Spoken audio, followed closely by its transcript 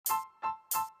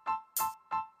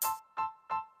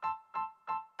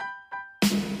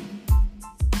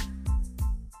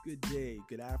good day,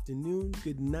 good afternoon,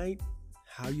 good night.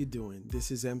 How you doing?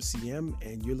 This is MCM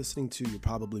and you're listening to You're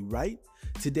Probably Right.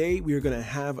 Today we are going to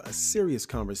have a serious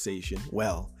conversation.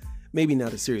 Well, maybe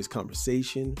not a serious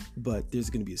conversation, but there's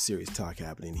going to be a serious talk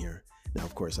happening here. Now,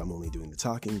 of course, I'm only doing the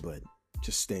talking, but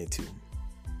just stay tuned.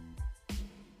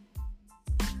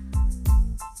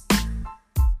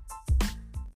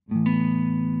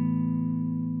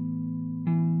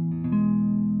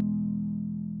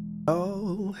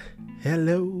 Oh,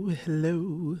 hello.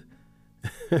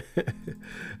 All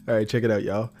right, check it out,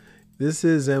 y'all. This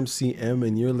is MCM,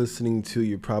 and you're listening to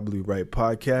You're Probably Right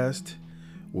podcast,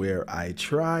 where I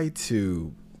try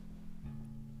to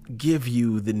give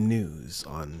you the news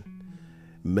on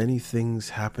many things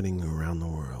happening around the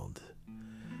world.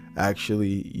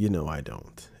 Actually, you know I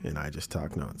don't, and I just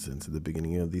talk nonsense at the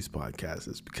beginning of these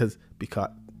podcasts because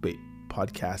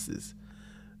podcasts.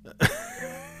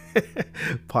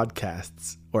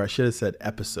 Podcasts, or I should have said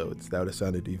episodes. That would have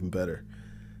sounded even better.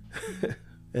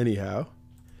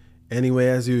 Anyway,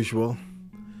 as usual,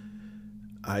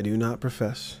 I do not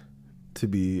profess to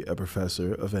be a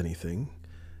professor of anything.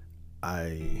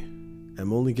 I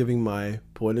am only giving my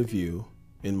point of view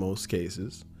in most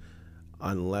cases,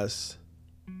 unless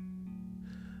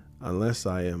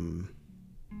I am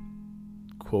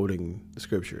quoting the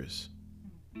scriptures,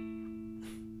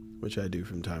 which I do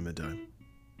from time to time.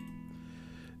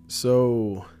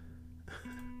 So,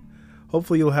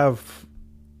 hopefully you'll have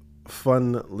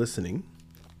fun listening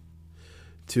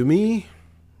to me,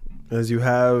 as you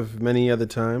have many other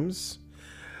times.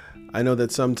 I know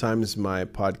that sometimes my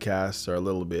podcasts are a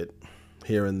little bit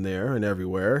here and there and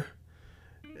everywhere,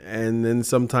 and then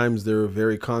sometimes they're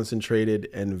very concentrated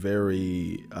and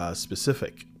very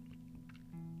specific.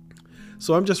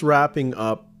 So I'm just wrapping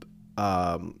up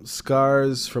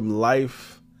Scars from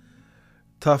Life,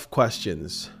 Tough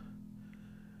Questions.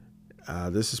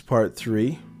 This is part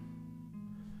 3,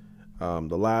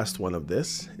 the last one of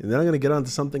this. And then I'm going to get on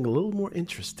to something a little more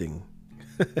interesting,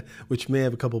 which may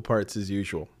have a couple parts as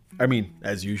usual.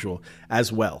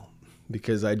 As well,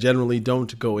 because I generally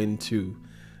don't go into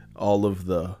all of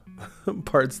the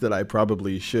parts that I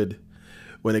probably should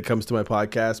when it comes to my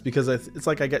podcast, because it's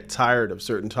like I get tired of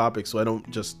certain topics, so I don't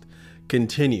just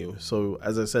continue. So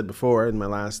as I said before in my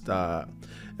last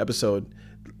episode,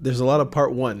 there's a lot of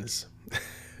part 1s.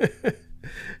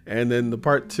 And then the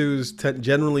part 2s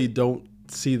generally don't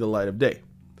see the light of day.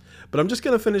 But I'm just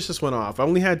going to finish this one off. I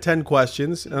only had 10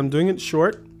 questions, and I'm doing it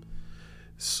short.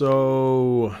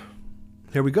 So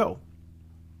here we go.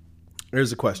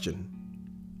 Here's a question.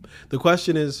 The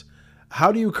question is,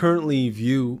 how do you currently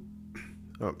view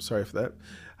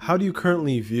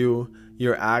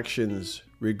your actions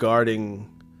regarding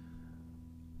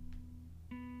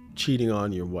cheating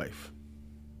on your wife?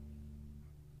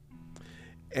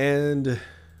 And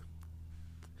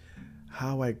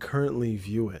how I currently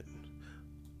view it.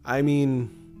 I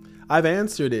mean, I've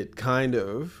answered it kind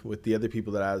of with the other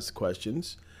people that asked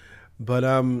questions, but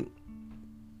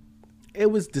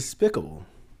it was despicable.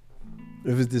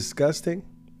 It was disgusting.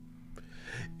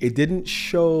 It didn't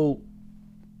show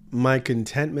my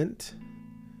contentment,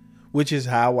 which is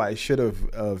how I should have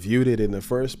viewed it in the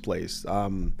first place.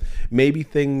 Maybe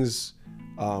things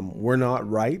were not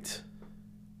right.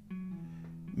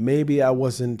 Maybe I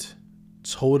wasn't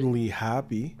totally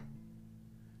happy.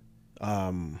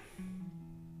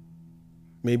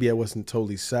 Maybe I wasn't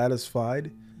totally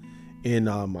satisfied in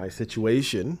my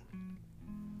situation.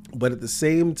 But at the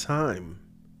same time,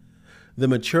 the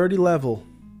maturity level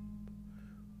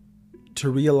to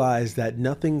realize that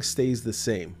nothing stays the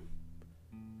same.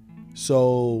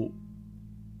 So,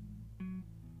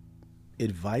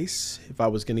 advice, if I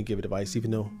was going to give advice,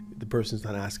 even though the person's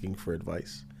not asking for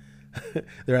advice,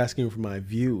 they're asking for my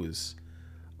views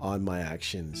on my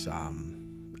actions.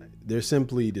 They're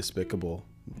simply despicable.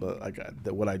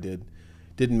 But what I did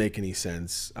didn't make any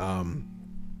sense.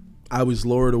 I was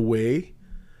lured away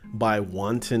by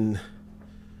wanton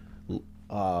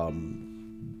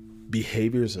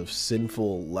behaviors of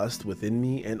sinful lust within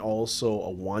me, and also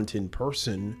a wanton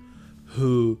person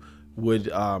who would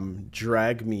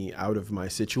drag me out of my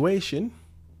situation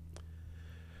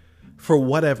for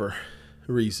whatever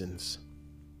reasons,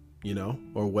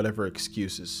 or whatever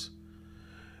excuses.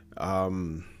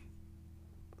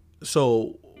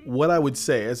 So what I would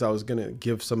say is, I was going to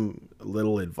give some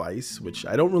little advice, which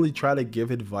I don't really try to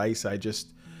give advice. I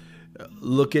just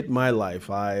look at my life.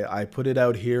 I put it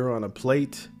out here on a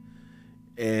plate,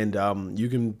 and you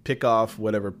can pick off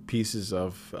whatever pieces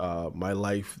of my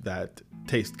life that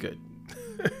taste good.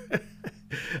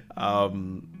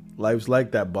 Life's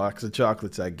like that box of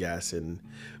chocolates, I guess, and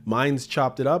mine's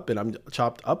chopped it up, and I'm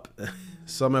chopped up.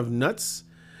 Some have nuts,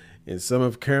 and some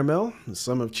have caramel, and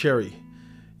some have cherry.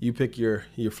 You pick your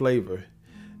flavor.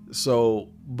 So,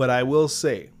 but I will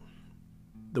say,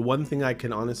 the one thing I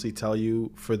can honestly tell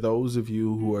you, for those of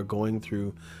you who are going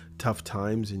through tough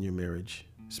times in your marriage,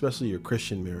 especially your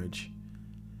Christian marriage,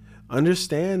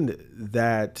 understand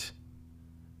that,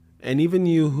 and even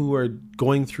you who are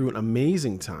going through an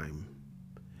amazing time,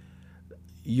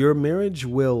 your marriage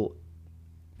will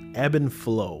ebb and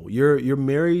flow. Your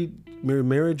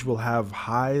marriage will have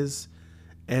highs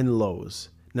and lows.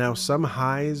 Now, some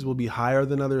highs will be higher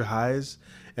than other highs,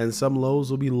 and some lows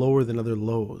will be lower than other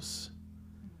lows.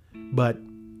 But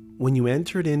when you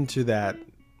entered into that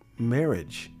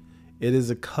marriage, it is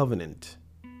a covenant.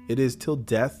 It is till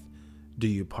death do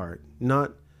you part,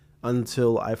 not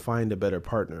until I find a better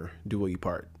partner do we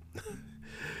part.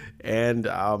 And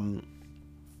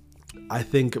I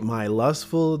think my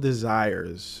lustful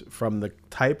desires from the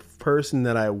type of person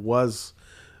that I was,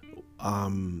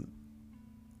 that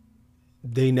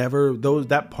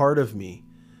part of me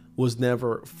was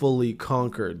never fully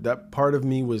conquered. That part of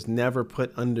me was never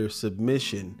put under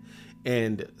submission.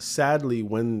 And sadly,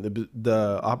 when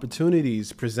the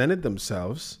opportunities presented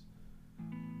themselves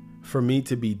for me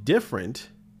to be different,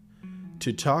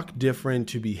 to talk different,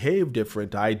 to behave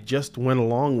different, I just went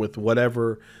along with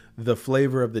whatever the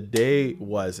flavor of the day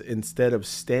was, instead of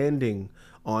standing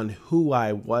on who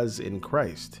I was in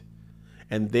Christ.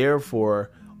 And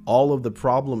therefore, all of the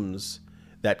problems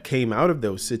that came out of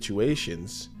those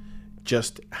situations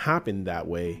just happened that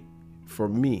way for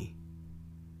me,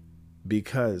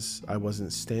 because I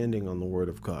wasn't standing on the word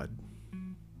of God.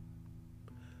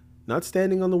 Not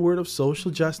standing on the word of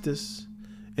social justice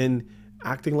and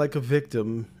acting like a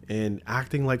victim and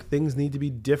acting like things need to be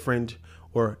different,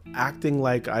 or acting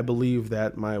like I believe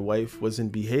that my wife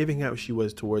wasn't behaving how she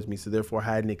was towards me, so therefore I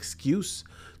had an excuse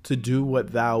to do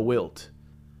what thou wilt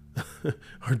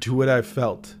or do what I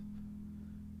felt.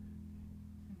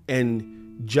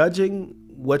 And judging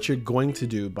what you're going to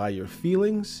do by your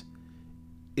feelings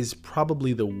is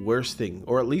probably the worst thing,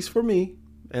 or at least for me,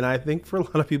 and I think for a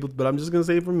lot of people, but I'm just going to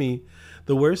say for me,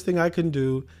 the worst thing I can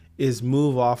do is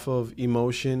move off of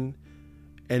emotion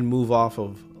and move off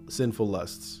of sinful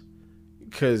lusts,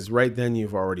 because right then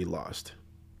you've already lost.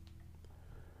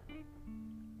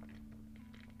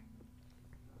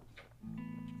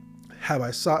 Have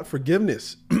I sought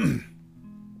forgiveness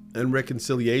and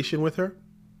reconciliation with her?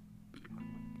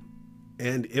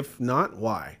 And if not,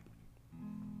 why?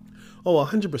 Oh,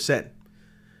 100%.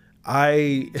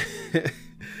 I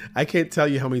can't tell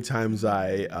you how many times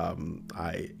I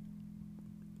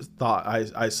thought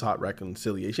I sought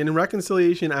reconciliation, and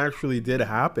reconciliation actually did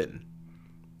happen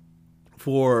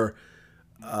for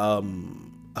a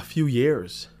few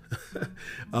years.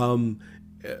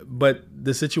 But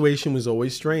the situation was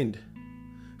always strained.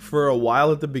 For a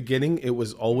while at the beginning, it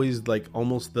was always like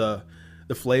almost the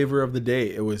flavor of the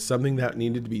day. It was something that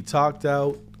needed to be talked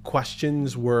out.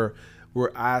 Questions were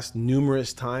asked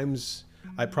numerous times.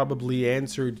 I probably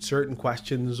answered certain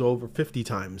questions over 50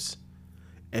 times.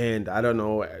 And I don't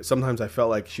know, sometimes I felt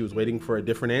like she was waiting for a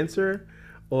different answer,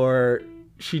 or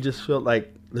she just felt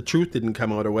like the truth didn't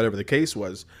come out, or whatever the case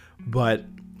was. But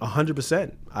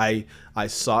 100%, I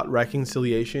sought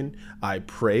reconciliation. I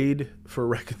prayed for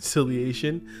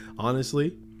reconciliation,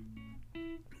 honestly.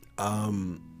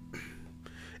 And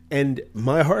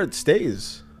my heart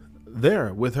stays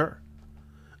there with her.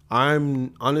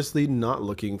 I'm honestly not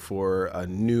looking for a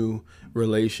new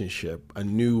relationship, a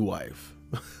new wife.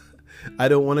 I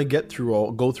don't want to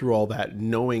go through all that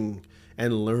knowing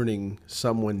and learning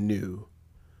someone new.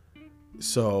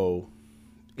 So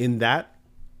in that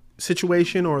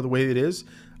situation, or the way it is,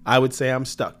 I would say I'm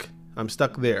stuck. I'm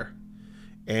stuck there.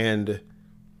 And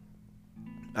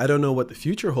I don't know what the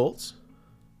future holds.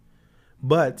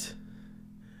 But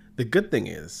the good thing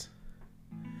is,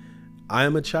 I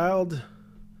am a child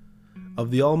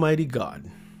of the Almighty God.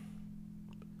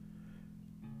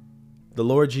 The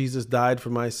Lord Jesus died for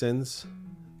my sins.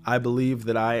 I believe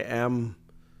that I am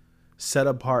set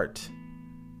apart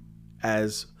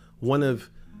as one of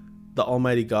the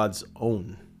Almighty God's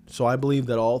own. So I believe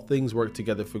that all things work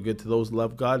together for good to those who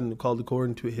love God and are called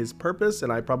according to his purpose.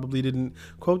 And I probably didn't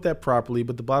quote that properly,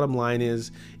 but the bottom line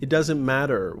is, it doesn't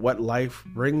matter what life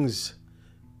brings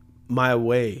my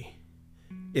way.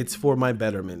 It's for my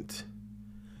betterment.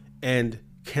 And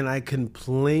can I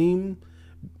complain,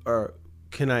 or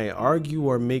can I argue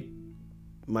or make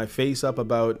my face up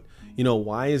about,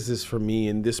 why is this for me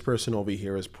and this person over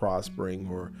here is prospering,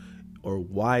 or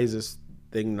why is this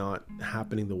thing not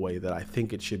happening the way that I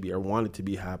think it should be, or want it to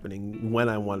be happening when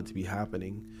I want it to be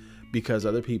happening? because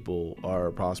other people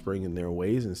are prospering in their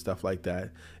ways and stuff like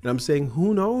that. And I'm saying,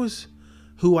 who knows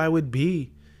who I would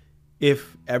be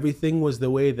if everything was the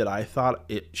way that I thought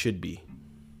it should be.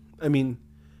 I mean,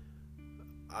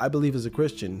 I believe as a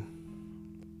Christian,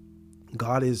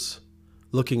 God is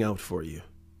looking out for you.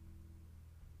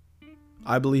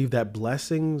 I believe that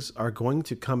blessings are going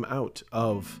to come out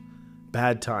of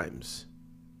bad times.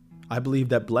 I believe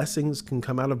that blessings can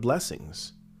come out of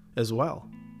blessings as well.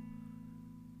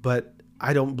 But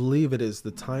I don't believe it is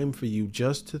the time for you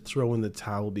just to throw in the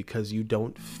towel because you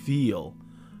don't feel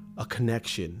a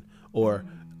connection, or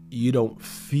you don't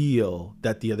feel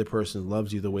that the other person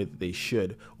loves you the way that they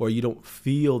should, or you don't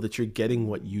feel that you're getting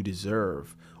what you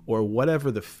deserve, or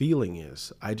whatever the feeling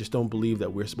is. I just don't believe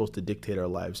that we're supposed to dictate our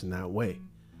lives in that way.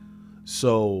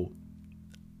 So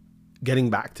getting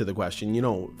back to the question,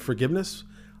 forgiveness,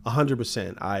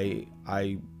 100%.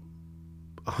 I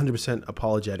 100%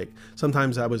 apologetic.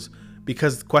 Sometimes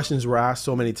because questions were asked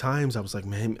so many times, I was like,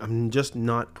 man, I'm just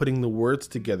not putting the words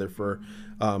together for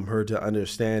her to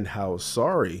understand how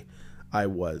sorry I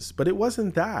was. But it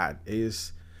wasn't that.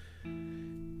 Is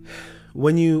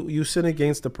when you sin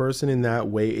against a person in that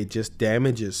way, it just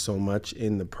damages so much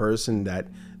in the person that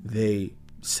they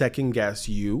second guess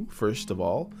you, first of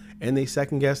all, and they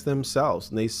second guess themselves,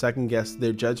 and they second guess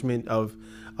their judgment of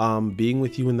being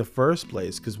with you in the first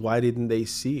place, because why didn't they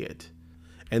see it?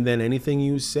 And then anything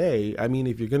you say, I mean,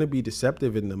 if you're going to be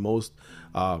deceptive in the most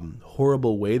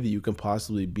horrible way that you can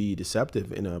possibly be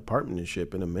deceptive in a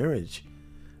partnership, in a marriage,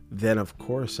 then of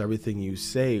course everything you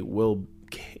say will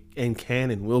and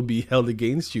can and will be held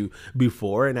against you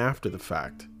before and after the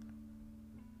fact.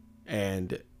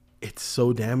 And it's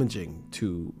so damaging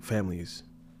to families,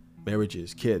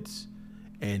 marriages, kids,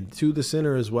 and to the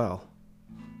sinner as well.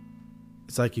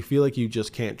 It's like you feel like you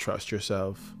just can't trust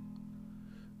yourself.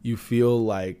 You feel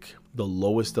like the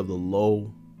lowest of the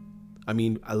low. I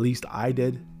mean, at least I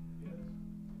did.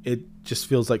 It just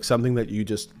feels like something that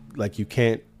you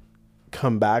can't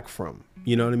come back from.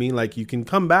 You know what I mean? Like you can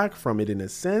come back from it in a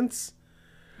sense,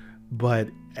 but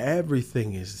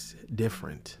everything is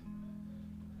different.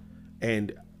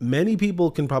 And many people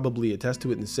can probably attest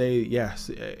to it and say, yes,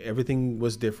 everything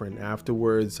was different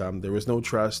afterwards. There was no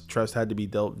trust. Trust had to be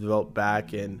developed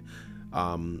back, and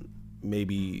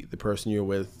maybe the person you're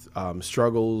with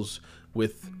struggles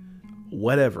with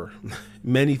whatever.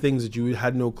 Many things that you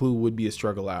had no clue would be a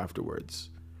struggle afterwards.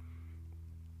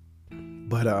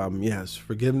 But yes,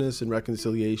 forgiveness and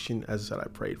reconciliation, as I said, I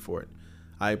prayed for it.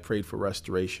 I prayed for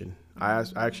restoration. I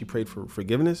actually prayed for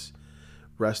forgiveness,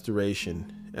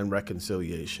 restoration, and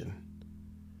reconciliation.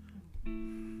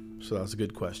 So that's a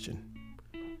good question.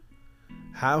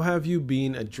 How have you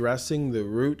been addressing the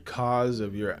root cause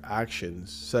of your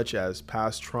actions, such as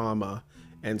past trauma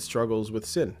and struggles with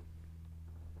sin?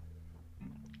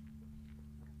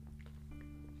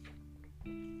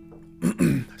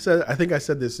 So I think I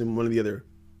said this in one of the other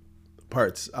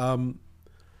parts.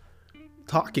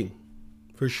 Talking,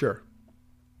 for sure.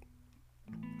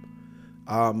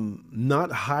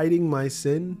 Not hiding my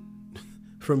sin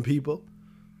from people.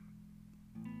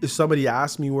 If somebody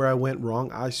asks me where I went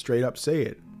wrong, I straight up say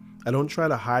it. I don't try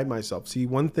to hide myself. See,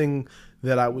 one thing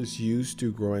that I was used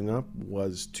to growing up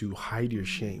was to hide your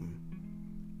shame.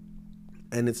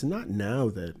 And it's not now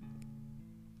that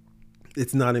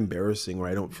it's not embarrassing or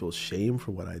I don't feel shame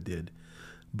for what I did,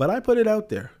 but I put it out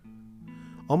there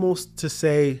almost to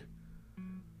say,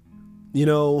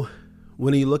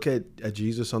 when you look at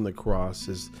Jesus on the cross,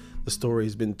 as the story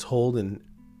has been told and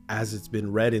as it's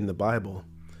been read in the Bible,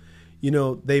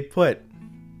 they put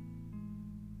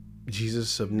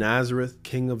Jesus of Nazareth,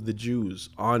 King of the Jews,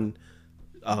 on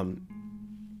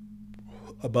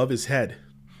above his head.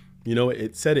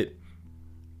 It said it,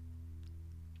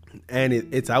 and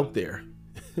it's out there.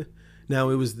 Now,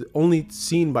 it was only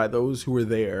seen by those who were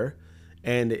there,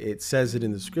 and it says it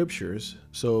in the scriptures,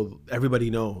 so everybody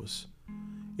knows.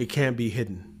 It can't be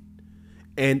hidden.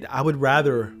 And I would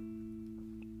rather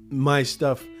my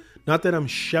stuff, not that I'm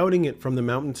shouting it from the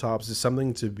mountaintops, is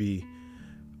something to be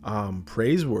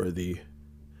praiseworthy,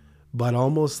 but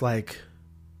almost like,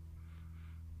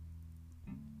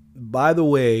 by the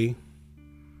way,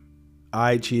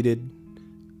 I cheated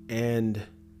and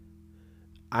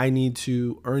I need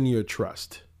to earn your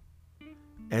trust.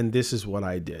 And this is what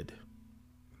I did.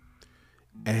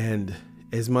 And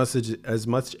as much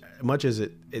as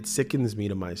it sickens me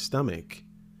to my stomach,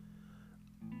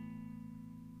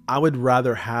 I would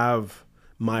rather have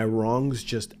my wrongs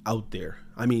just out there.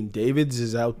 I mean, David's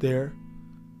is out there.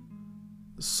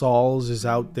 Saul's is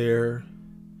out there.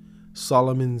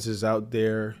 Solomon's is out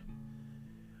there.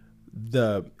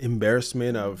 The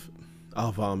embarrassment of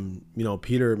of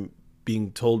Peter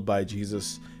being told by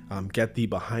Jesus, get thee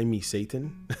behind me,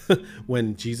 Satan.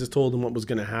 When Jesus told him what was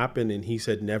going to happen, and he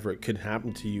said, never, it could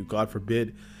happen to you, God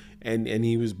forbid. And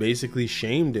he was basically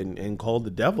shamed and called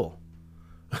the devil.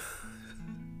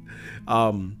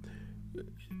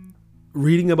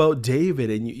 Reading about David,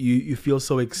 and you feel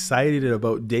so excited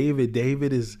about David.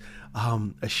 David is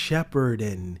a shepherd,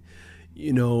 and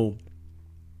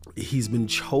he's been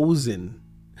chosen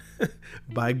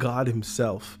by God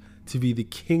himself to be the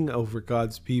king over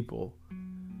God's people.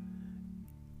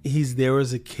 He's there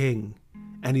as a king,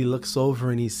 and he looks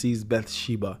over and he sees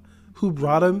Bathsheba. Who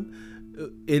brought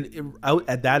him out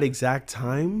at that exact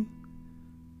time?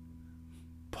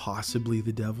 Possibly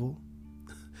the devil.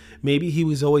 Maybe he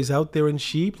was always out there and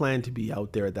she planned to be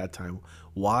out there at that time.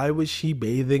 Why was she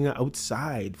bathing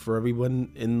outside for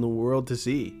everyone in the world to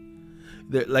see?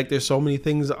 There's so many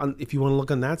things if you want to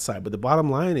look on that side. But the bottom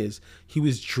line is, he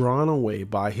was drawn away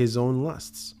by his own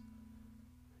lusts.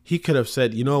 He could have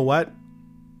said, you know what?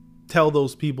 Tell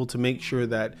those people to make sure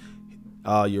that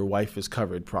your wife is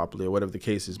covered properly, or whatever the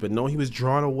case is. But no, he was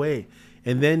drawn away.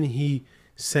 And then he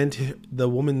sent the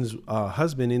woman's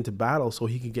husband into battle so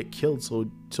he could get killed,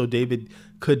 so David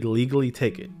could legally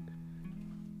take it.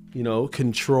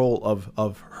 Control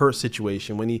of her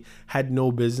situation when he had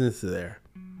no business there.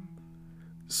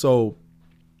 So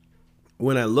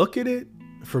when I look at it,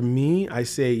 for me, I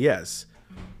say, yes,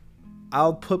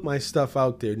 I'll put my stuff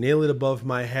out there, nail it above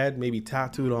my head, maybe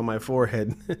tattooed on my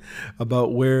forehead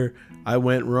about where I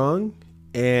went wrong.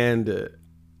 And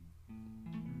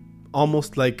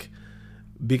almost like,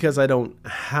 because I don't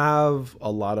have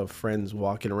a lot of friends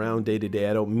walking around day to day,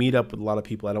 I don't meet up with a lot of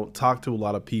people, I don't talk to a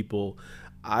lot of people,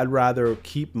 I'd rather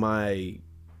keep my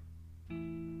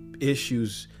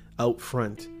issues out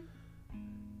front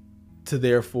to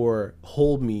therefore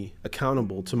hold me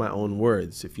accountable to my own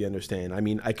words, if you understand. I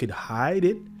mean, I could hide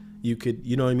it. You could,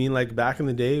 like back in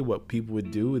the day, what people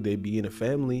would do, they'd be in a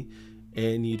family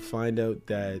and you'd find out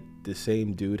that the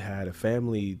same dude had a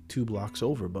family 2 blocks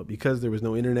over. But because there was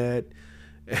no internet,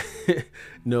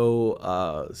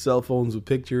 no cell phones with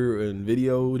picture and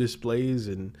video displays,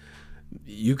 and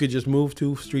you could just move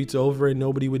 2 streets over and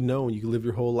nobody would know, and you could live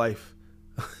your whole life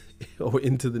or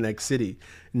into the next city.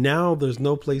 Now there's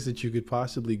no place that you could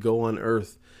possibly go on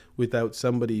earth without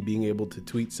somebody being able to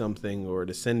tweet something or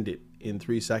to send it in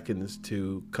 3 seconds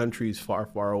to countries far,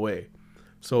 far away.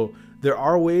 So there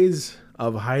are ways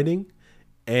of hiding,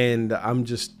 and I'm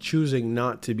just choosing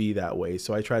not to be that way.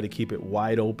 So I try to keep it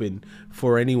wide open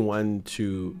for anyone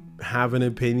to have an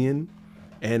opinion.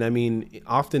 And I mean,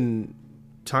 often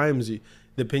times the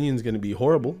opinion's going to be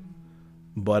horrible,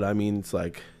 but I mean, it's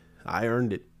like, I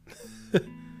earned it.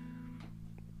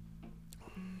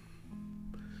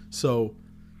 So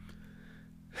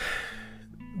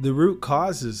the root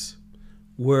causes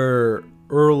were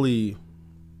early.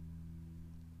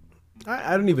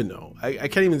 I don't even know. I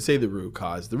can't even say the root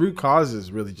cause. The root cause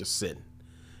is really just sin.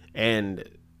 And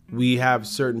we have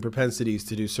certain propensities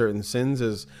to do certain sins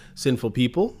as sinful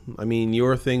people. I mean,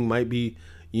 your thing might be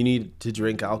you need to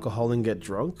drink alcohol and get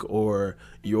drunk, or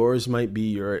yours might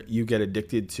be you get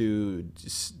addicted to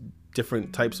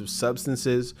different types of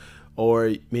substances,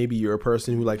 or maybe you're a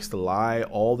person who likes to lie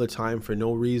all the time for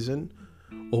no reason,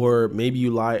 or maybe you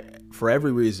lie for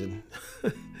every reason.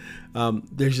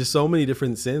 There's just so many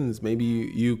different sins. Maybe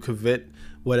you covet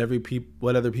what other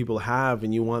people have,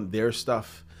 and you want their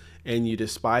stuff, and you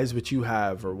despise what you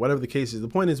have, or whatever the case is. The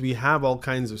point is, we have all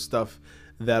kinds of stuff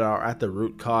that are at the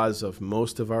root cause of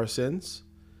most of our sins,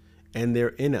 and they're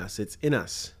in us. It's in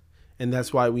us. And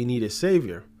that's why we need a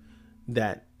savior,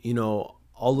 that,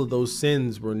 all of those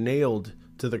sins were nailed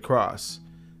to the cross.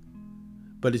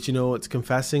 But it's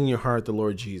confessing in your heart the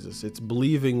Lord Jesus. It's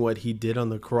believing what he did on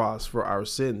the cross for our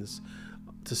sins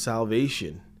to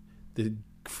salvation, the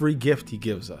free gift he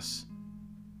gives us.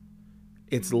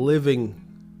 It's living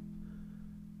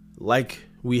like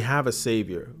we have a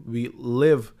savior. We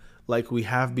live like we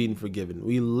have been forgiven.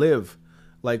 We live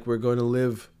like we're going to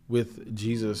live with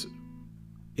Jesus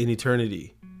in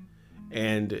eternity.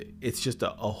 And it's just a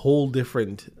whole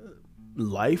different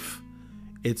life.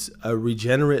 It's a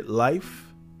regenerate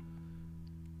life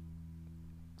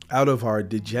out of our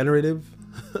degenerative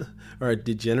or a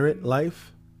degenerate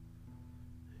life.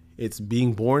 It's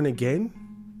being born again.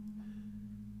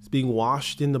 It's being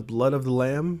washed in the blood of the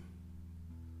Lamb.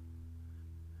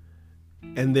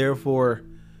 And therefore,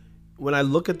 when I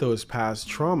look at those past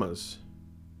traumas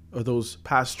or those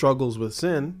past struggles with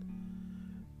sin,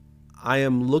 I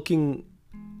am looking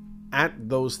at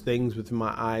those things with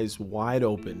my eyes wide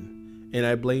open, and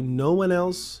I blame no one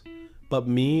else but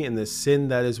me and the sin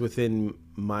that is within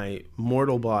my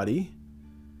mortal body.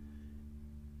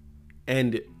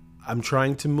 And I'm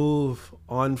trying to move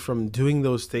on from doing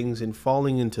those things and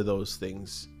falling into those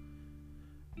things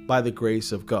by the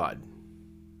grace of God.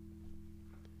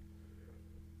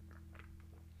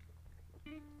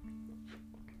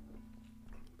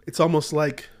 It's almost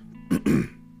like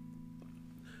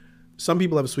some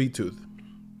people have a sweet tooth,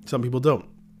 some people don't.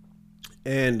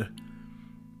 And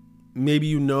maybe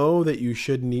you know that you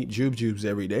shouldn't eat jubes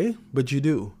every day, but you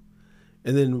do.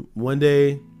 And then one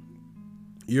day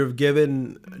you're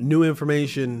given new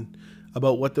information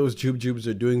about what those jubes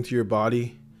are doing to your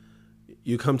body.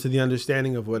 You come to the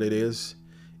understanding of what it is,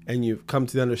 and you've come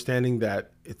to the understanding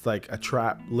that it's like a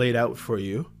trap laid out for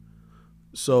you.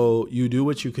 So you do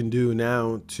what you can do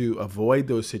now to avoid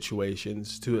those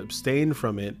situations, to abstain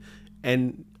from it.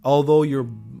 And although your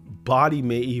body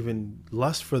may even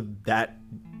lust for that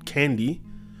candy,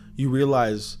 you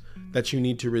realize that you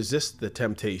need to resist the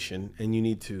temptation and you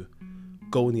need to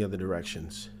go in the other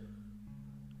directions.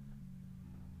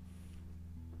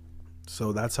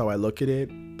 So that's how I look at it.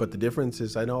 But the difference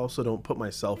is I also don't put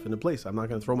myself in a place. I'm not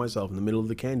going to throw myself in the middle of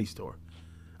the candy store.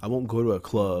 I won't go to a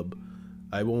club.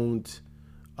 I won't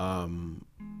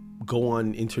go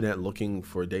on internet looking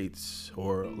for dates,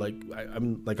 or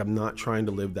I'm not trying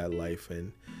to live that life.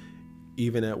 And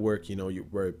even at work,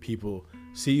 where people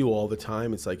see you all the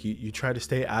time, it's like you try to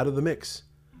stay out of the mix.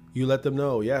 You let them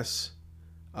know, yes,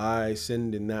 I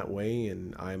sinned in that way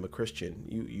and I'm a Christian.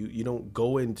 You don't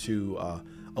go into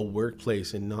a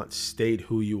workplace and not state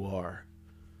who you are.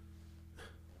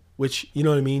 Which, you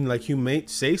know what I mean? Like, you may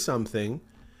say something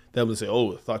that will say,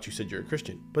 oh, I thought you said you're a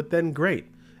Christian. But then great.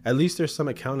 At least there's some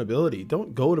accountability.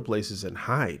 Don't go to places and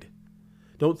hide.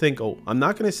 Don't think, oh, I'm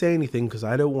not going to say anything because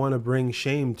I don't want to bring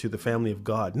shame to the family of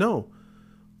God. No.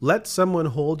 Let someone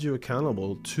hold you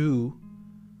accountable to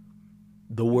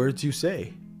the words you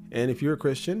say. And if you're a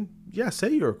Christian, yeah, say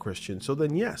you're a Christian. So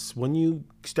then, yes, when you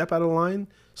step out of line,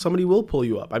 somebody will pull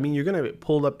you up. I mean, you're going to get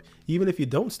pulled up even if you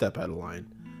don't step out of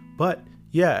line. But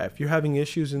yeah, if you're having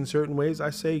issues in certain ways, I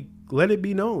say, let it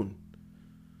be known.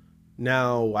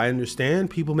 Now, I understand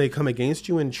people may come against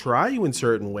you and try you in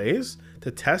certain ways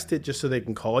to test it just so they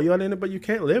can call you out in it, but you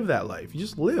can't live that life. You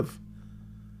just live.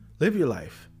 Live your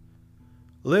life.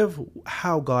 Live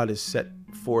how God has set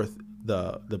forth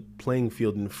the playing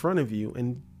field in front of you,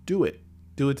 and do it.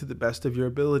 Do it to the best of your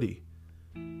ability.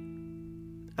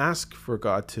 Ask for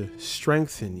God to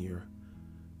strengthen your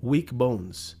weak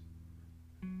bones.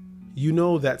 You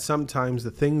know that sometimes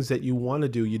the things that you want to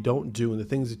do, you don't do, and the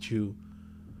things that you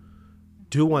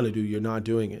do want to do, you're not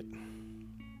doing it.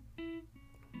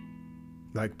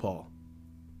 Like Paul.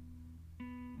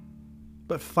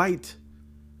 But fight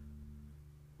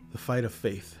the fight of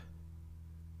faith.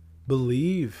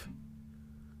 Believe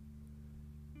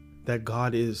that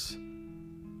God is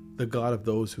the God of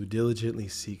those who diligently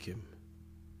seek him.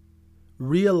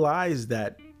 Realize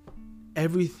that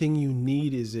everything you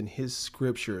need is in his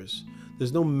scriptures.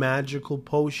 There's no magical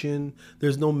potion.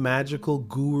 There's no magical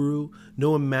guru,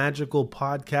 no magical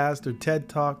podcast or TED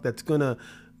Talk that's going to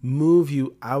move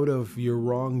you out of your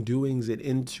wrongdoings and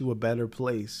into a better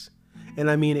place. And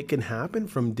I mean, it can happen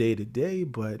from day to day,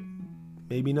 but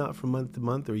maybe not from month to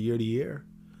month or year to year,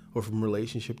 or from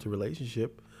relationship to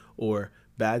relationship, or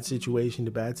bad situation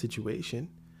to bad situation.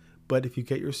 But if you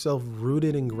get yourself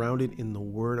rooted and grounded in the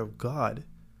Word of God,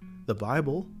 the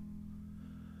Bible,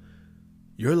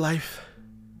 your life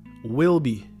will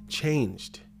be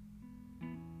changed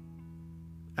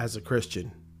as a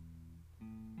Christian.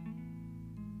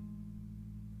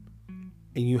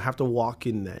 And you have to walk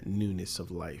in that newness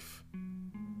of life.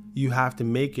 You have to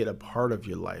make it a part of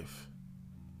your life.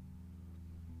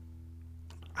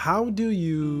 How do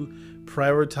you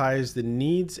prioritize the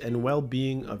needs and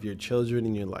well-being of your children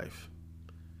in your life?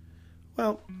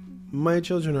 Well, my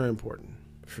children are important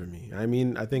for me. I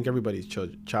mean, I think everybody's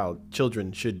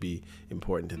children should be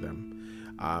important to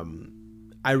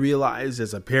them. I realize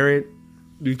as a parent,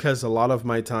 because a lot of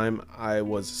my time I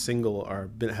was single or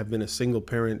have been a single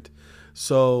parent,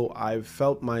 so I've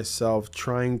felt myself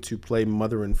trying to play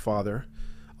mother and father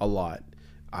a lot.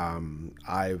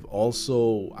 I've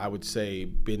also, I would say,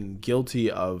 been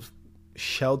guilty of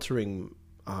sheltering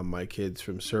my kids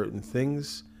from certain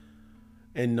things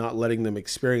and not letting them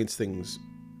experience things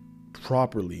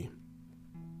properly.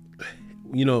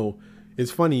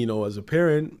 It's funny, as a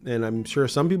parent, and I'm sure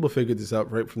some people figured this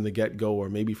out right from the get-go, or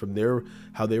maybe from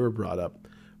how they were brought up.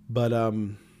 But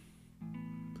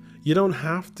you don't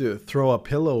have to throw a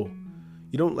pillow.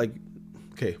 You don't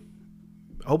okay.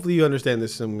 Hopefully you understand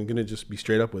this. I'm going to just be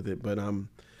straight up with it. But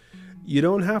You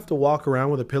don't have to walk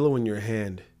around with a pillow in your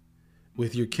hand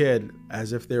with your kid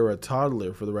as if they're a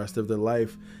toddler for the rest of their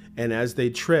life. And as they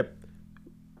trip,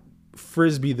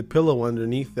 frisbee the pillow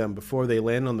underneath them before they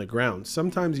land on the ground.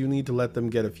 Sometimes you need to let them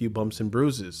get a few bumps and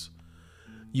bruises.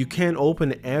 You can't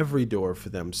open every door for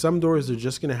them. Some doors are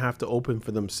just going to have to open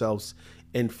for themselves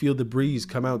and feel the breeze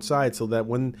come outside, so that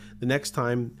when the next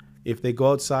time, if they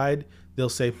go outside, they'll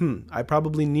say, I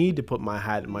probably need to put my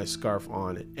hat and my scarf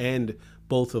on and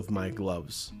both of my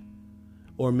gloves.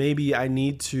 Or maybe I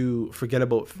need to forget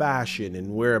about fashion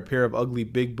and wear a pair of ugly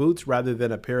big boots rather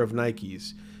than a pair of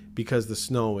Nikes because the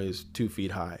snow is 2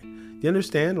 feet high. You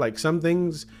understand? Like some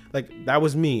things, like that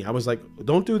was me. I was like,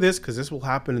 don't do this because this will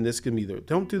happen and this can be there.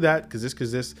 Don't do that because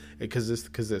this.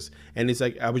 And it's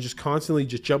like I was just constantly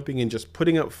just jumping and just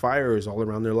putting out fires all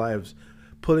around their lives.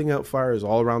 Putting out fires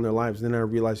all around their lives. And then I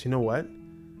realized, you know what?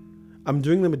 I'm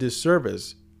doing them a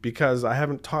disservice because I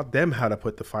haven't taught them how to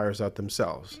put the fires out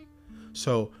themselves.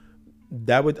 So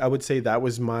I would say that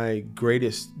was my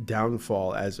greatest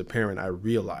downfall as a parent. I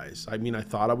realized. I mean, I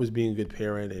thought I was being a good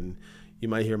parent, and you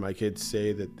might hear my kids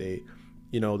say that they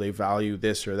value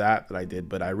this or that I did,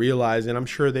 but I realized, and I'm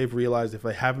sure they've realized if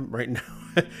I haven't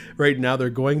right now they're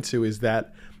going to, is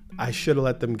that I should have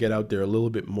let them get out there a little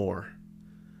bit more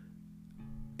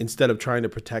instead of trying to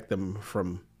protect them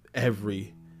from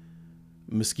every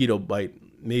mosquito bite.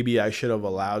 Maybe I should have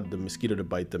allowed the mosquito to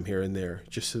bite them here and there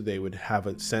just so they would have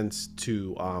a sense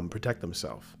to protect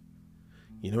themselves.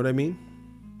 You know what I mean?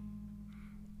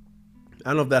 I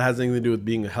don't know if that has anything to do with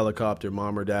being a helicopter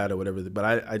mom or dad or whatever, but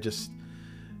I just,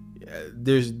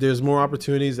 there's more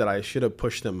opportunities that I should have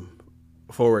pushed them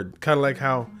forward. Kind of like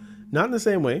how, not in the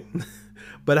same way,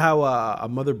 but how a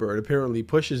mother bird apparently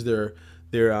pushes their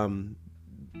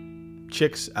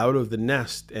chicks out of the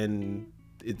nest, and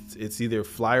it's either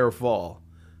fly or fall.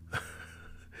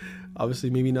 Obviously,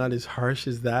 maybe not as harsh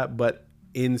as that, but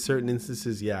in certain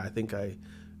instances, yeah, I think I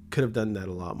could have done that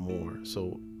a lot more.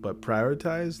 So, but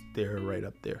prioritize, they're right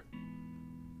up there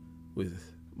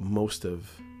with most of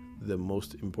the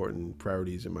most important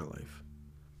priorities in my life.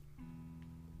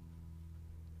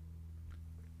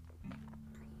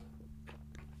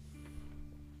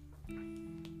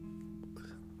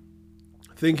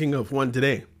 Thinking of one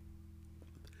today.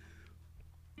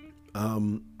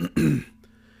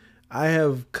 I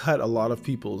have cut a lot of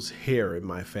people's hair in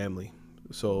my family.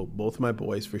 So both my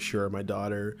boys, for sure. My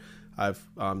daughter, I've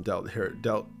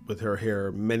dealt with her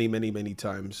hair many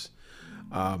times.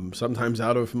 Sometimes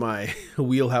out of my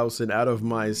wheelhouse and out of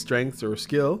my strength or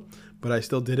skill, but I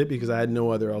still did it because I had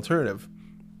no other alternative.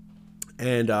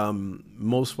 And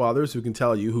most fathers who can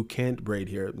tell you who can't braid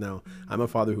hair. Now, I'm a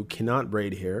father who cannot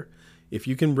braid hair. If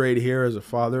you can braid hair as a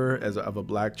father of a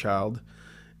black child,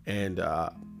 and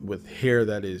with hair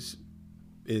that is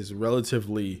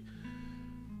relatively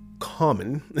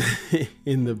common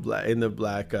in the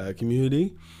black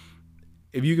community,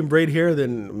 if you can braid hair,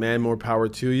 then man, more power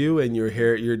to you, and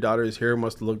your daughter's hair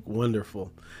must look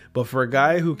wonderful. But for a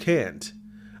guy who can't,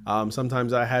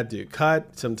 sometimes I had to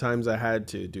cut, sometimes I had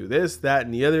to do this, that,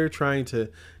 and the other, trying to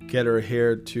get her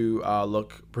hair to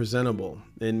look presentable.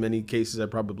 In many cases, I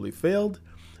probably failed,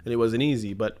 and it wasn't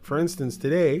easy. But for instance,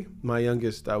 today, my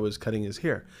youngest, I was cutting his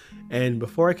hair, and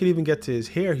before I could even get to his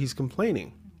hair, he's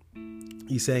complaining.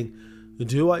 He's saying,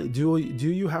 do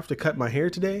you have to cut my hair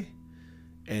today?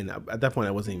 And at that point,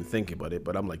 I wasn't even thinking about it,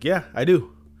 but I'm like, yeah, I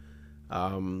do.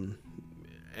 And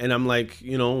I'm like,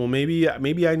 well, maybe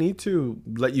I need to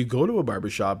let you go to a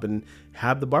barbershop and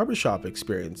have the barbershop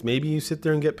experience. Maybe you sit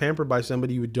there and get pampered by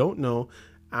somebody you don't know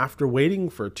after waiting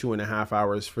for 2.5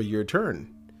 hours for your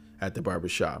turn at the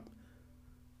barbershop.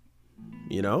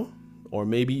 Or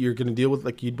maybe you're going to deal with,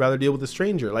 you'd rather deal with a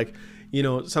stranger.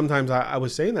 Sometimes I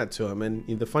was saying that to him. And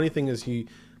the funny thing is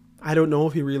I don't know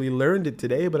if he really learned it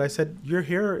today, but I said, your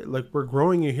hair, we're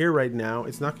growing your hair right now.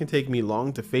 It's not going to take me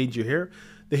long to fade your hair.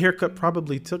 The haircut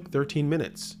probably took 13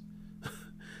 minutes.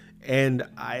 And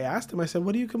I asked him, I said,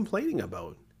 what are you complaining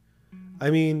about?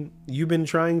 I mean, you've been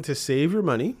trying to save your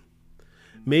money.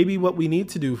 Maybe what we need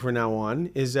to do for now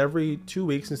on is every 2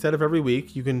 weeks instead of every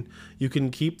week, you can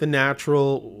keep the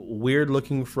natural weird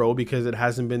looking fro because it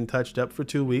hasn't been touched up for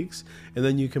 2 weeks. And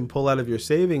then you can pull out of your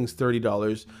savings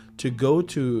 $30 to go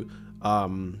to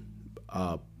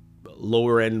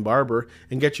lower end barber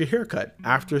and get your hair cut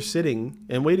after sitting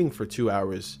and waiting for 2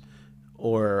 hours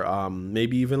or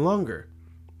maybe even longer,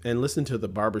 and listen to the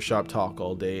barbershop talk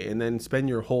all day and then spend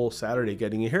your whole Saturday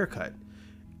getting a haircut.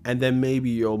 And then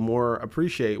maybe you'll more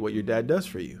appreciate what your dad does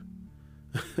for you.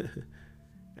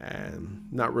 And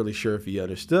not really sure if he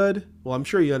understood. Well, I'm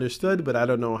sure he understood, but I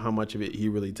don't know how much of it he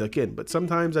really took in. But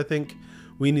sometimes I think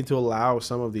we need to allow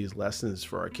some of these lessons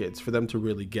for our kids, for them to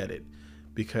really get it.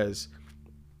 Because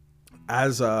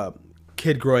as a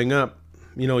kid growing up,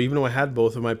 you know, even though I had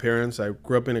both of my parents, I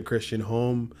grew up in a Christian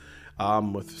home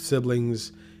with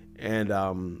siblings. And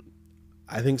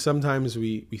I think sometimes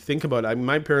we think about it. I mean,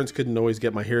 my parents couldn't always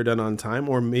get my hair done on time,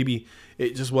 or maybe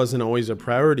it just wasn't always a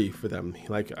priority for them.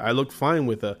 Like, I looked fine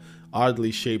with a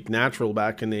oddly shaped natural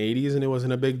back in the 80s, and it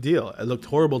wasn't a big deal. It looked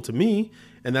horrible to me,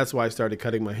 and that's why I started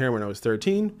cutting my hair when I was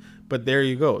 13. But there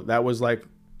you go. That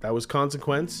was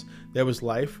consequence. There was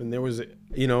life, and there was,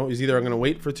 you know, is either I'm going to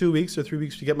wait for 2 weeks or 3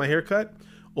 weeks to get my hair cut,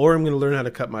 or I'm going to learn how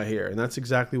to cut my hair. And that's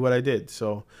exactly what I did.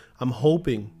 So I'm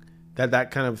hoping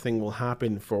that kind of thing will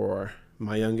happen for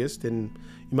my youngest. And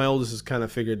my oldest has kind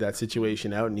of figured that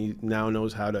situation out, and he now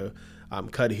knows how to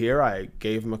cut hair. I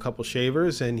gave him a couple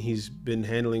shavers, and he's been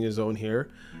handling his own hair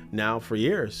now for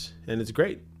years, and it's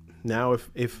great. Now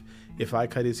if I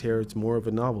cut his hair, it's more of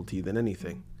a novelty than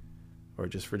anything, or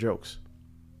just for jokes.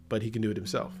 But he can do it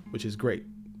himself, which is great.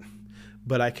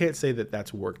 But I can't say that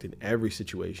that's worked in every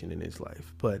situation in his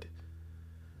life. But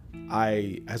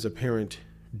I, as a parent,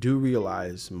 do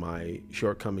realize my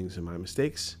shortcomings and my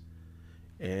mistakes,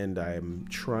 and I'm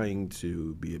trying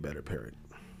to be a better parent.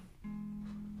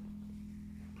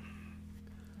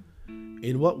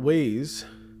 In what ways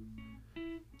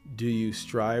do you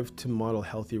strive to model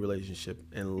healthy relationship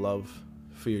and love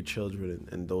for your children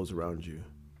and those around you?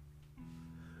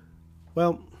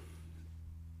 Well,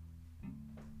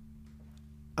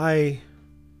 I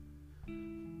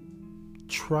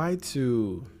try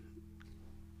to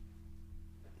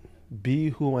be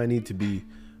who I need to be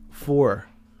for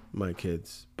my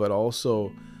kids, but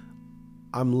also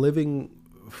I'm living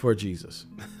for Jesus.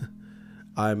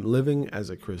 I'm living as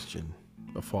a Christian,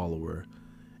 a follower,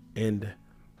 and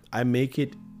I make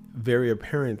it very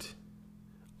apparent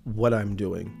what I'm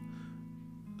doing.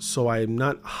 So I'm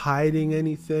not hiding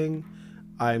anything.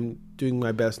 I'm doing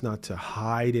my best not to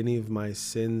hide any of my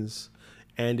sins.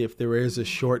 And if there is a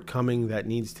shortcoming that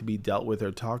needs to be dealt with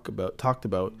or talked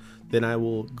about, then I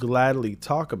will gladly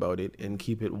talk about it and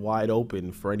keep it wide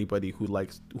open for anybody who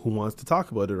wants to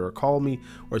talk about it or call me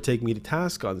or take me to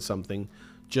task on something,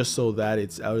 just so that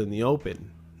it's out in the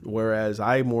open. Whereas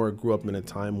I more grew up in a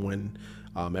time when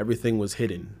everything was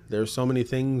hidden. There's so many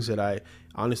things that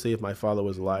honestly, if my father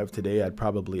was alive today, I'd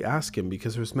probably ask him,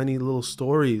 because there's many little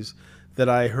stories that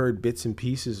I heard bits and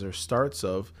pieces or starts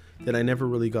of that I never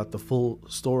really got the full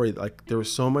story. Like, there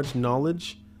was so much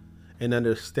knowledge and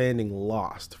understanding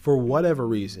lost for whatever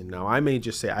reason. Now, I may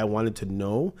just say I wanted to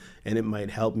know, and it might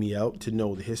help me out to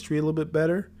know the history a little bit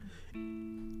better,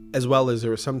 as well as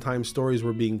there were sometimes stories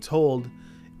were being told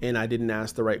and I didn't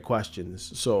ask the right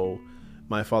questions. So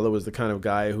my father was the kind of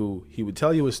guy who he would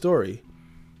tell you a story,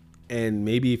 and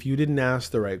maybe if you didn't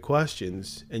ask the right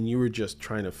questions and you were just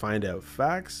trying to find out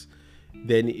facts,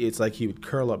 then it's like he would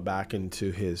curl up back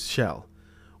into his shell.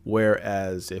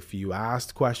 Whereas if you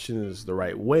asked questions the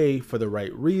right way for the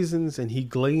right reasons and he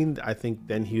gleaned, I think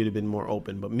then he would have been more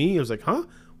open. But me, it was like, huh?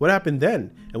 What happened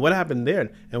then? And what happened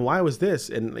there? And why was this?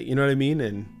 And you know what I mean?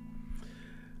 And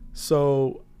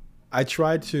so I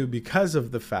tried to, because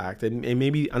of the fact, and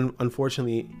maybe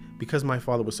unfortunately, because my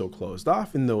father was so closed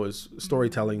off in those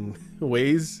storytelling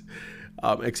ways,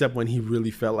 except when he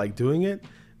really felt like doing it,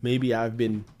 maybe I've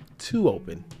been too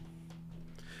open.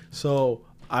 So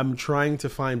I'm trying to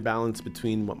find balance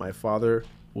between what my father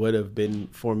would have been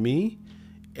for me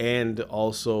and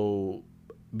also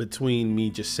between me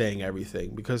just saying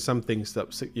everything, because some things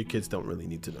that your kids don't really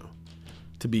need to know,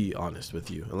 to be honest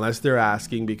with you, unless they're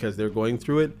asking because they're going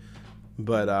through it.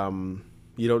 But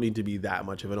you don't need to be that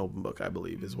much of an open book, I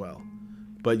believe, as well.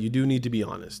 But you do need to be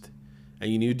honest,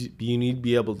 and you need to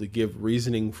be able to give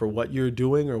reasoning for what you're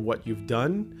doing or what you've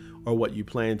done or what you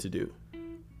plan to do,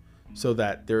 so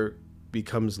that there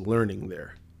becomes learning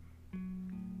there.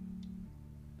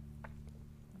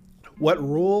 What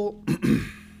role?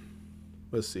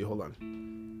 Let's see. Hold on.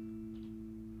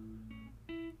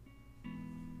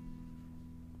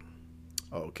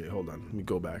 Okay, hold on. Let me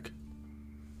go back.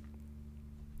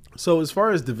 So as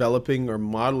far as developing or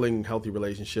modeling healthy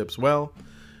relationships, well,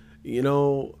 you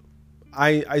know,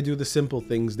 I do the simple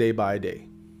things day by day.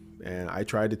 And I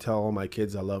try to tell all my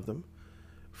kids I love them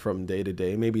from day to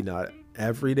day. Maybe not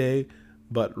every day,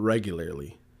 but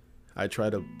regularly. I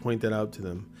try to point that out to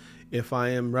them. If I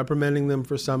am reprimanding them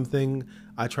for something,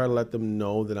 I try to let them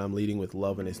know that I'm leading with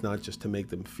love, and it's not just to make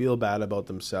them feel bad about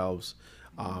themselves.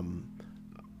 I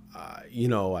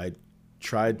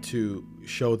tried to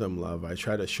show them love. I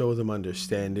try to show them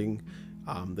understanding.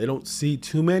 They don't see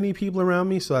too many people around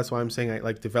me, so that's why I'm saying I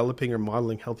like developing or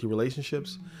modeling healthy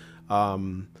relationships.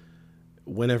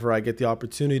 whenever I get the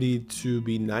opportunity to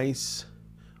be nice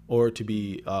or to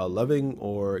be loving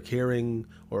or caring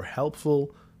or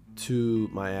helpful to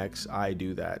my ex, I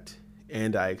do that.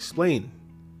 And I explain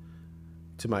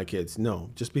to my kids, no,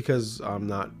 just because I'm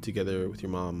not together with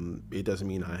your mom, it doesn't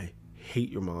mean I hate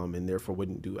your mom and therefore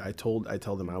wouldn't do. I tell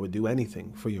them I would do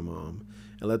anything for your mom,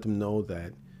 and let them know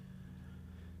that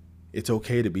it's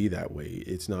okay to be that way.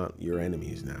 It's not your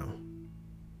enemies now.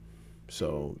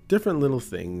 So different little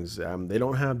things. They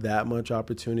don't have that much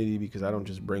opportunity because I don't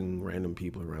just bring random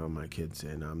people around my kids,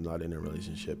 and I'm not in a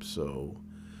relationship. So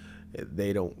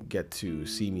they don't get to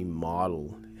see me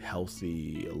model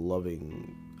healthy,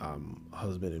 loving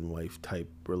husband and wife type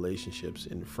relationships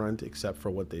in front, except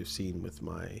for what they've seen with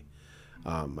my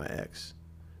ex,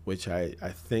 which I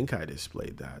think I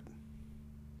displayed that.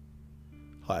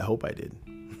 I hope I did.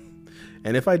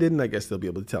 And if I didn't, I guess they'll be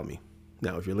able to tell me.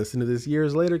 Now, if you're listening to this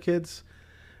years later, kids,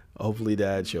 hopefully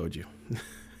Dad showed you.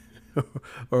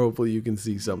 Or hopefully you can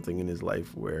see something in his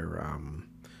life where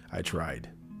I tried,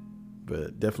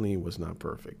 but definitely was not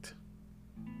perfect.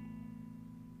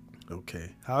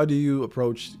 Okay. How do you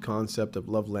approach the concept of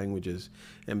love languages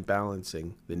and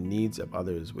balancing the needs of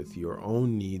others with your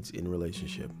own needs in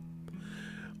relationship?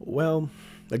 Well,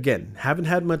 again, haven't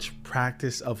had much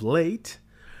practice of late,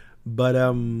 but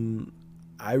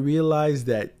I realize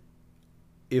that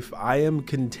if I am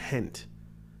content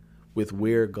with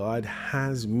where God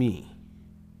has me,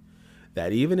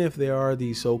 that even if there are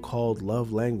these so-called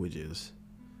love languages,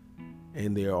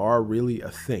 and they are really a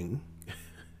thing,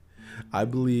 I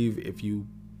believe if you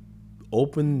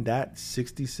open that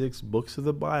 66 books of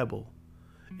the Bible,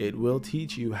 it will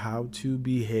teach you how to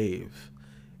behave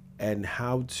and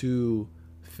how to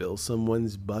fill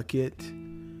someone's bucket,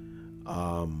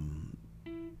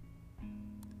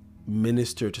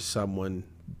 minister to someone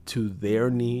to their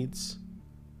needs.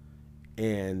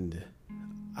 And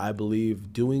I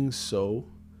believe doing so,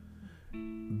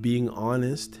 being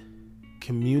honest,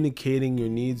 communicating your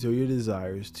needs or your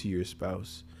desires to your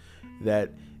spouse,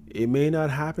 that it may not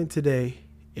happen today,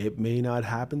 it may not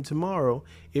happen tomorrow,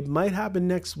 it might happen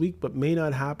next week, but may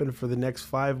not happen for the next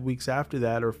 5 weeks after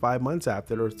that, or 5 months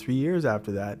after that, or 3 years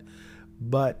after that.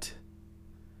 But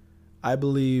I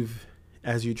believe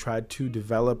as you try to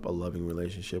develop a loving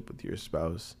relationship with your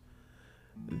spouse,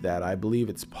 that I believe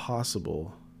it's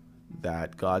possible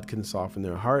that God can soften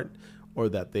their heart, or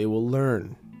that they will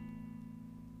learn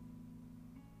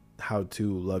how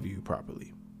to love you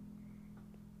properly.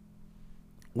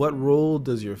 What role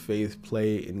does your faith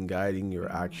play in guiding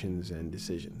your actions and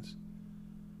decisions?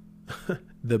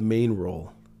 The main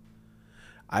role.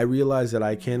 I realize that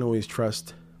I can't always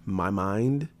trust my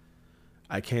mind.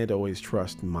 I can't always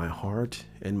trust my heart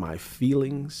and my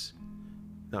feelings.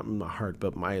 Not my heart,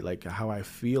 but how I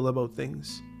feel about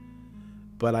things.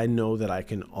 But I know that I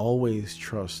can always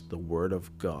trust the Word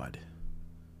of God.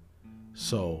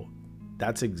 So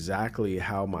that's exactly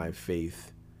how my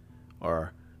faith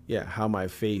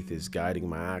is guiding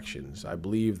my actions. I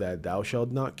believe that thou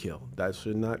shalt not kill, thou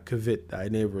shalt not covet thy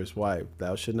neighbor's wife,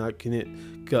 thou shalt not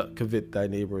covet thy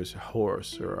neighbor's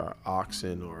horse or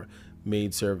oxen or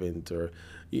maidservant, or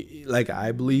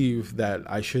I believe that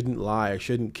I shouldn't lie, I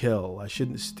shouldn't kill, I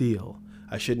shouldn't steal,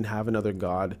 I shouldn't have another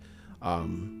God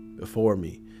before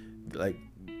me.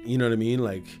 You know what I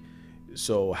mean?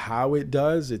 So how it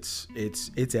does,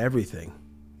 it's everything.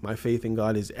 My faith in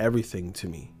God is everything to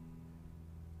me.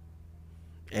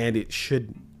 And it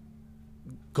should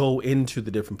go into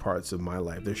the different parts of my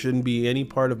life. There shouldn't be any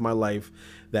part of my life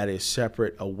that is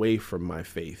separate away from my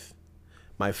faith.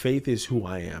 My faith is who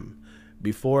I am.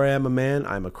 Before I am a man,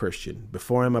 I'm a Christian.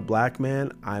 Before I'm a black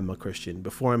man, I'm a Christian.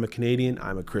 Before I'm a Canadian,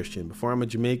 I'm a Christian. Before I'm a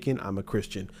Jamaican, I'm a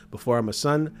Christian. Before I'm a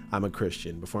son, I'm a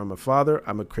Christian. Before I'm a father,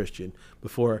 I'm a Christian.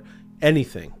 Before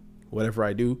anything, whatever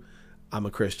I do, I'm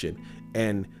a Christian.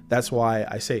 And that's why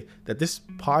I say that this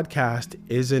podcast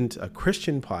isn't a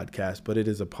Christian podcast, but it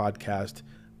is a podcast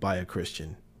by a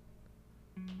Christian.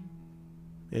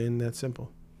 And that's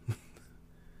simple.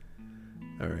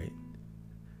 All right.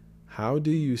 How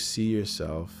do you see your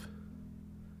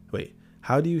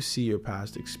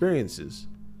past experiences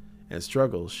and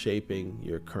struggles shaping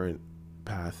your current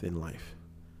path in life?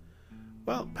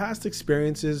 Well, past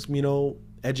experiences,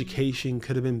 education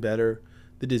could have been better.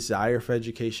 The desire for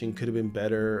education could have been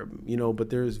better, but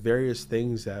there's various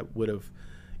things that would have,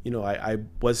 I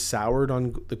was soured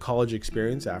on the college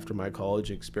experience after my college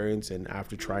experience and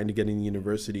after trying to get in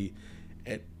university,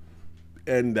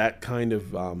 and that kind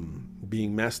of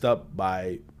being messed up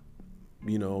by,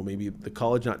 maybe the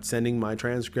college not sending my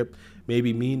transcript,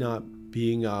 maybe me not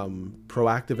being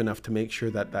proactive enough to make sure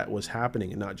that that was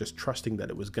happening and not just trusting that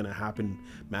it was going to happen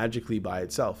magically by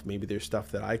itself. Maybe there's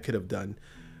stuff that I could have done,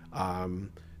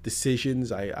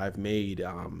 decisions I've made,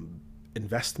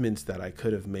 investments that I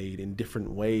could have made in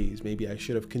different ways. Maybe I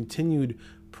should have continued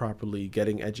properly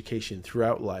getting education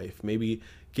throughout life, maybe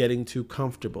getting too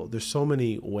comfortable. There's so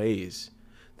many ways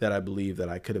that I believe that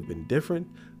I could have been different,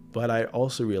 but I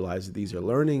also realize that these are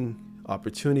learning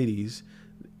opportunities,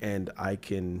 and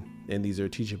these are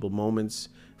teachable moments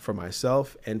for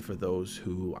myself and for those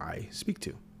who I speak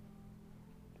to.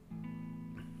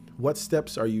 What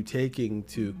steps are you taking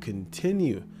to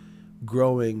continue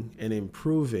growing and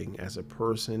improving as a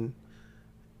person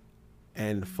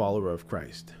and follower of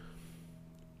Christ?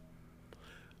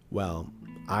 Well,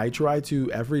 I try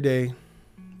to every day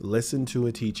listen to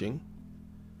a teaching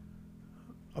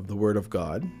of the Word of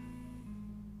God.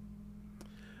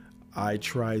 I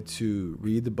try to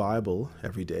read the Bible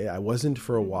every day. I wasn't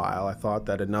for a while. I thought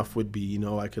that enough would be,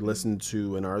 I could listen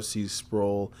to an R.C.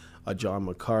 Sproul, a John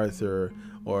MacArthur,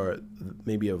 or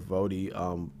maybe a Vodi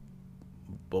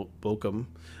Baucham,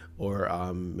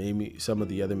 or maybe some of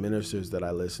the other ministers that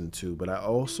I listen to. But I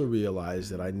also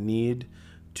realized that I need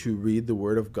to read the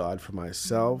Word of God for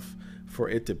myself, for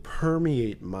it to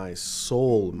permeate my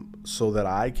soul so that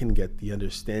I can get the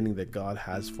understanding that God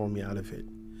has for me out of it.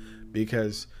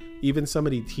 Because even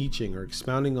somebody teaching or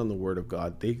expounding on the Word of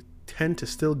God, they tend to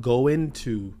still go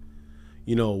into,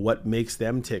 what makes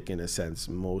them tick in a sense,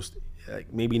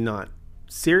 maybe not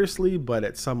seriously, but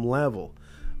at some level.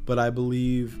 But I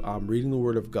believe reading the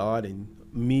Word of God and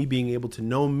me being able to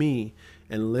know me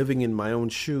and living in my own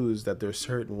shoes, that there's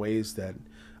certain ways that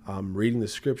reading the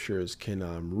scriptures can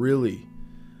really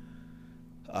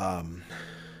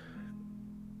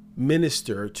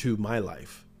minister to my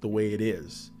life the way it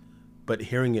is, but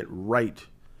hearing it right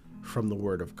from the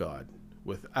Word of God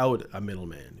without a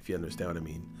middleman, if you understand what I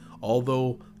mean.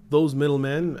 Although those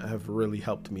middlemen have really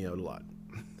helped me out a lot.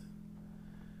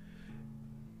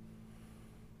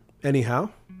 Anyhow,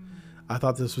 I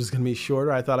thought this was going to be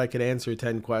shorter. I thought I could answer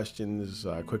 10 questions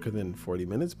quicker than 40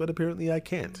 minutes, but apparently I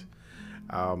can't.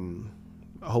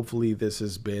 Hopefully this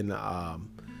has been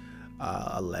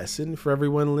a lesson for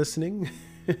everyone listening.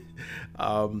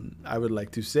 I would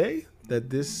like to say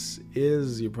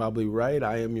that you're probably right,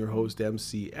 I am your host,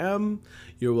 MCM.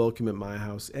 You're welcome at my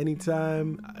house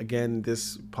anytime. Again,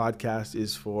 this podcast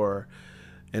is for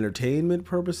entertainment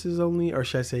purposes only, or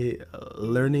should I say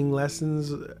learning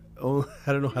lessons? I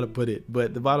don't know how to put it,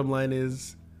 but the bottom line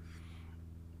is,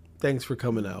 thanks for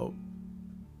coming out.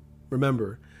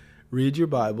 Remember, read your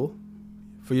Bible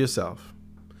for yourself.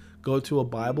 Go to a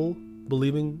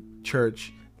Bible-believing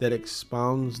church that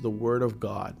expounds the Word of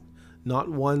God, not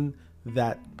one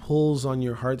that pulls on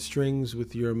your heartstrings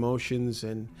with your emotions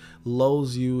and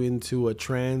lulls you into a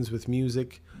trance with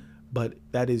music, but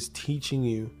that is teaching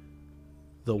you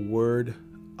the Word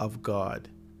of God.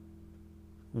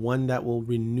 One that will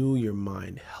renew your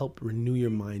mind, help renew your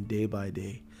mind day by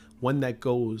day. One that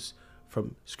goes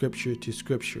from scripture to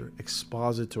scripture,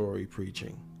 expository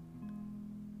preaching.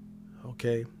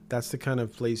 Okay, that's the kind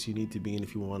of place you need to be in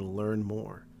if you want to learn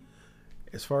more.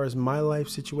 As far as my life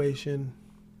situation,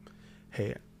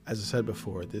 hey, as I said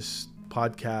before, this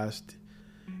podcast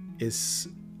is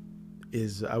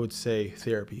I would say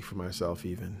therapy for myself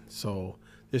even. So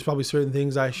there's probably certain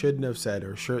things I shouldn't have said,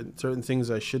 or certain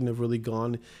things I shouldn't have really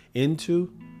gone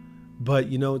into. But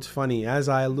it's funny, as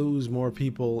I lose more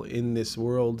people in this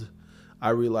world,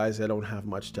 I realize I don't have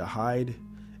much to hide.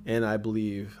 And I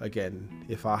believe, again,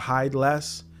 if I hide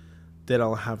less, then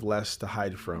I'll have less to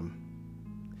hide from.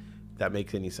 If that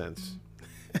makes any sense.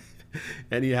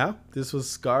 Anyhow, this was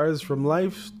Scars from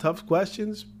Life, Tough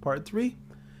Questions, Part 3.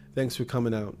 Thanks for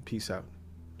coming out. Peace out.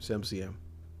 It's MCM.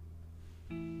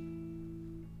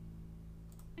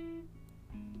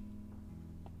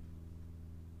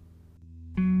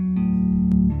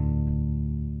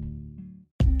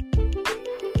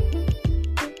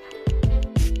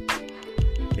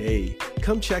 Hey,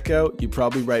 come check out You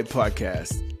Probably Right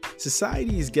podcast.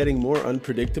 Society is getting more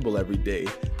unpredictable every day,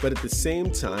 but at the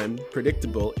same time,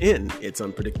 predictable in its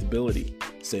unpredictability.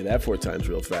 Say that 4 times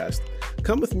real fast.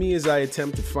 Come with me as I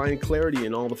attempt to find clarity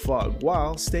in all the fog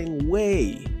while staying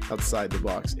way outside the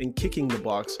box and kicking the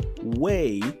box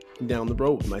way down the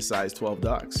road with my size 12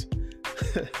 docs.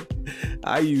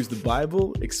 I use the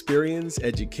Bible, experience,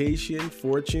 education,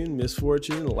 fortune,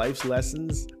 misfortune, life's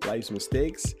lessons, life's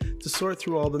mistakes to sort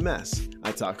through all the mess.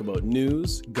 I talk about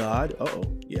news, God,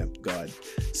 God,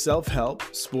 self-help,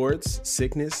 sports,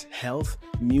 sickness, health,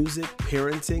 music,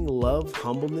 parenting, love,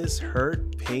 humbleness,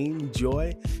 hurt, pain,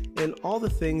 joy, and all the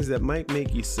things that might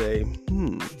make you say,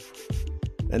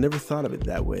 I never thought of it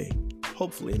that way.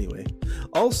 Hopefully, anyway.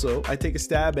 Also, I take a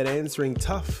stab at answering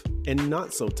tough and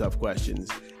not so tough questions.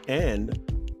 And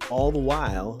all the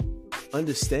while,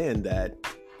 understand that,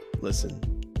 listen,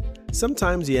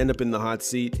 sometimes you end up in the hot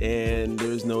seat and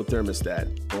there's no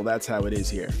thermostat. Well, that's how it is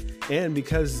here. And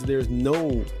because there's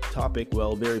no topic,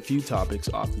 well, very few topics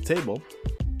off the table,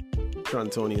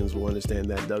 Torontonians will understand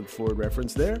that Doug Ford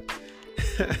reference there.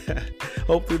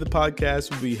 Hopefully the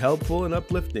podcast will be helpful and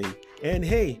uplifting. And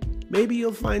hey, maybe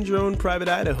you'll find your own private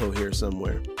Idaho here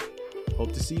somewhere.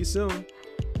 Hope to see you soon.